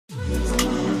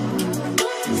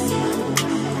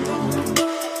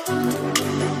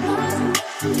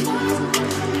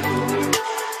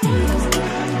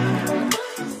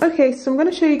Okay, so I'm going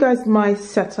to show you guys my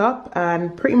setup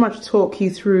and pretty much talk you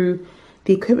through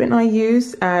the equipment I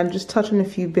use and just touch on a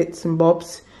few bits and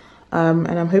bobs. And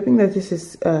I'm hoping that this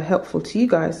is helpful to you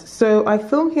guys. So I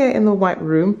film here in the white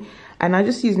room and I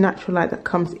just use natural light that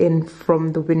comes in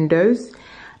from the windows,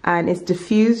 and it's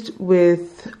diffused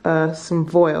with some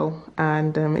voile,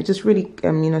 and it just really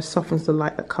softens the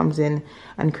light that comes in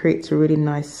and creates a really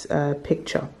nice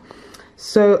picture.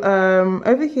 So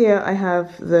over here I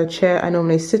have the chair I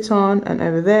normally sit on, and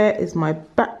over there is my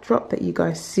backdrop that you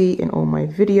guys see in all my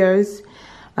videos,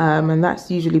 and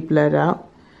that's usually blurred out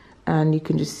and you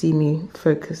can just see me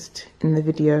focused in the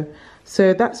video.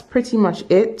 So that's pretty much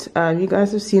it. You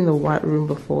guys have seen the white room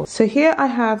before. So here I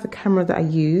have the camera that I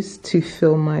use to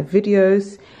film my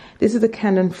videos. This is the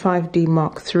Canon 5D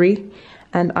Mark III,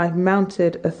 and I've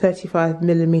mounted a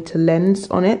 35mm lens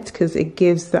on it because it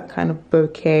gives that kind of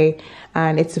bokeh,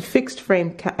 and it's a fixed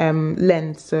frame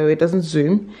lens, so it doesn't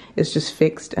zoom, it's just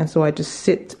fixed, and so I just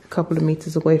sit a couple of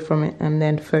meters away from it and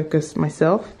then focus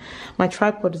myself. My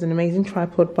tripod is an amazing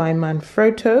tripod by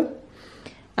MANFROTTO,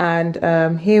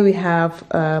 and here we have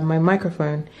my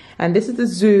microphone, and this is the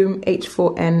Zoom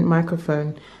H4n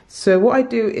microphone. So what I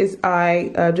do is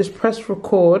I just press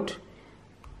record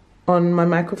on my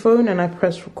microphone and I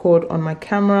press record on my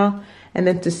camera, and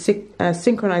then to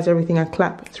synchronize everything I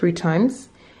clap 3 times,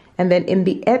 and then in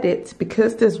the edit,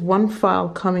 because there's one file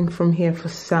coming from here for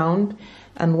sound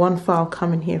and one file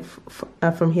coming here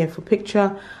from here for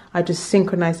picture, I just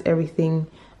synchronize everything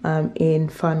in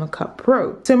Final Cut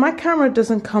Pro. So my camera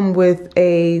doesn't come with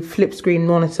a flip screen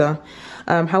monitor.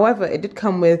 However, it did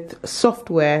come with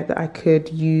software that I could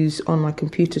use on my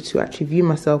computer to actually view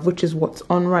myself, which is what's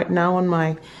on right now on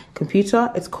my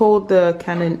computer. It's called the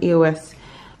Canon EOS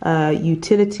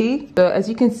utility. So as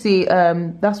you can see,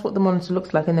 that's what the monitor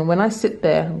looks like. And then when I sit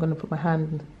there, I'm going to put my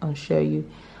hand and show you.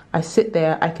 I sit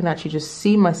there, I can actually just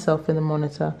see myself in the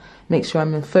monitor, make sure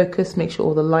I'm in focus, make sure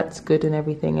all the light's good and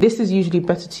everything. This is usually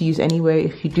better to use anyway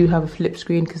if you do have a flip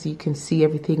screen, because you can see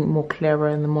everything more clearer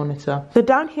in the monitor. So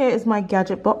down here is my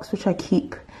gadget box, which I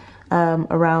keep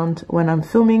around when I'm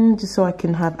filming, just so I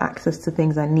can have access to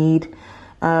things I need.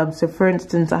 So for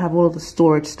instance, I have all of the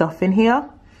storage stuff in here,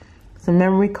 some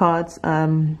memory cards,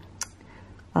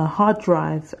 a hard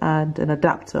drive and an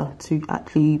adapter to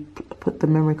actually put the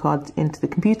memory cards into the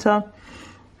computer.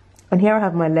 And here I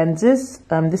have my lenses.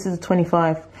 This is a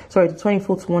 24 to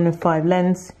 105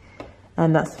 lens,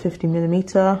 and that's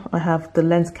 50mm. I have the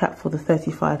lens cap for the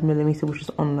 35mm, which is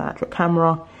on the actual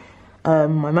camera.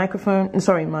 My microphone,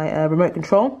 my remote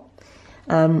control.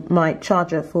 My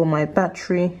charger for my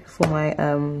battery for my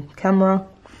camera.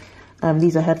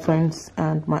 These are headphones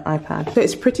and my iPad. So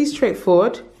it's pretty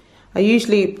straightforward. I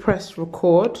usually press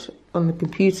record on the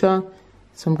computer,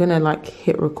 so I'm gonna like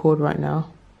hit record right now,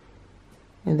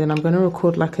 and then I'm gonna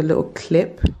record like a little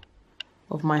clip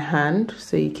of my hand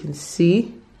so you can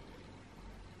see.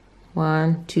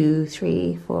 1, 2,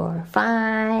 3, 4,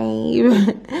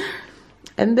 5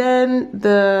 and then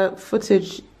the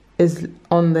footage is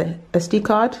on the SD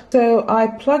card. So I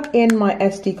plug in my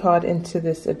SD card into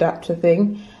this adapter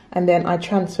thing, and then I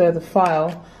transfer the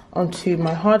file onto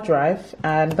my hard drive,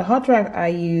 and the hard drive I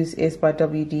use is by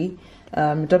WD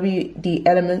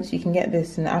Elements. You can get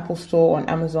this in the Apple Store, on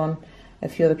Amazon, a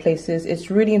few other places.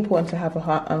 It's really important to have a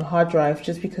hard drive,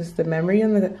 just because the memory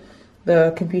on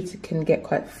the computer can get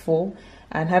quite full,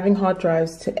 and having hard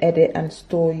drives to edit and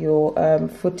store your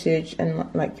footage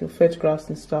and like your photographs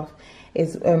and stuff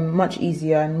is much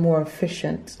easier and more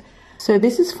efficient. So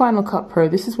this is Final Cut Pro.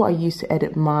 This is what I use to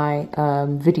edit my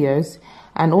videos.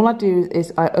 And all I do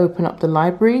is I open up the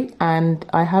library, and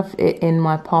I have it in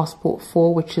my Passport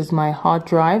 4, which is my hard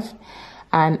drive.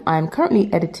 And I'm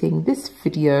currently editing this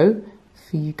video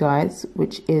for you guys,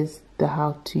 which is the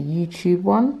How to YouTube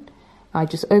one. I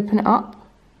just open it up,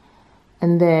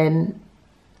 and then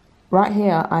right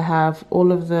here I have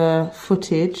all of the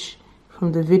footage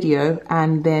from the video,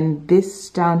 and then this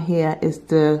down here is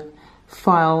the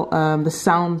file, the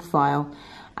sound file.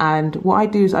 And what I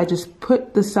do is I just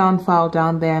put the sound file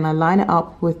down there and I line it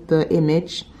up with the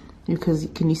image, because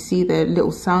can you see the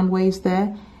little sound waves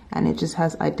there? And it just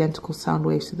has identical sound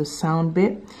waves to the sound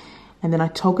bit. And then I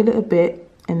toggle it a bit,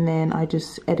 and then I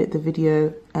just edit the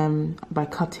video by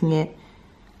cutting it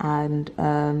and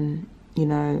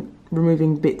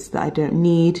removing bits that I don't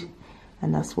need.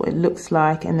 And that's what it looks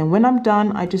like. And then when I'm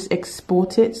done, I just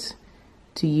export it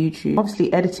to YouTube.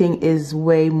 Obviously editing is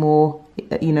way more,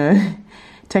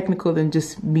 technical than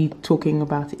just me talking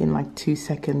about it in like 2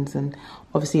 seconds, and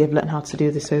obviously I've learned how to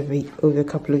do this over a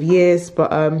couple of years.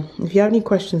 But if you have any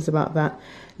questions about that,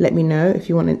 let me know. If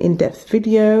you want an in-depth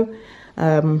video,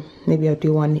 Maybe I'll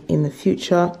do one in the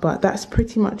future, but that's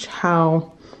pretty much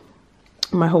how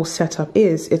my whole setup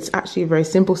is. It's actually a very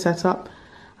simple setup.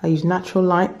 I use natural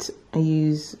light, I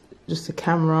use just a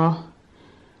camera,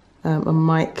 a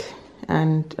mic,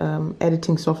 and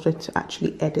editing software to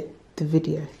actually edit the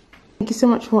video. Thank you so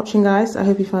much for watching, guys. I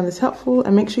hope you found this helpful,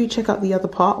 and make sure you check out the other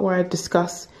part where I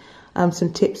discuss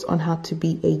some tips on how to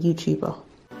be a YouTuber.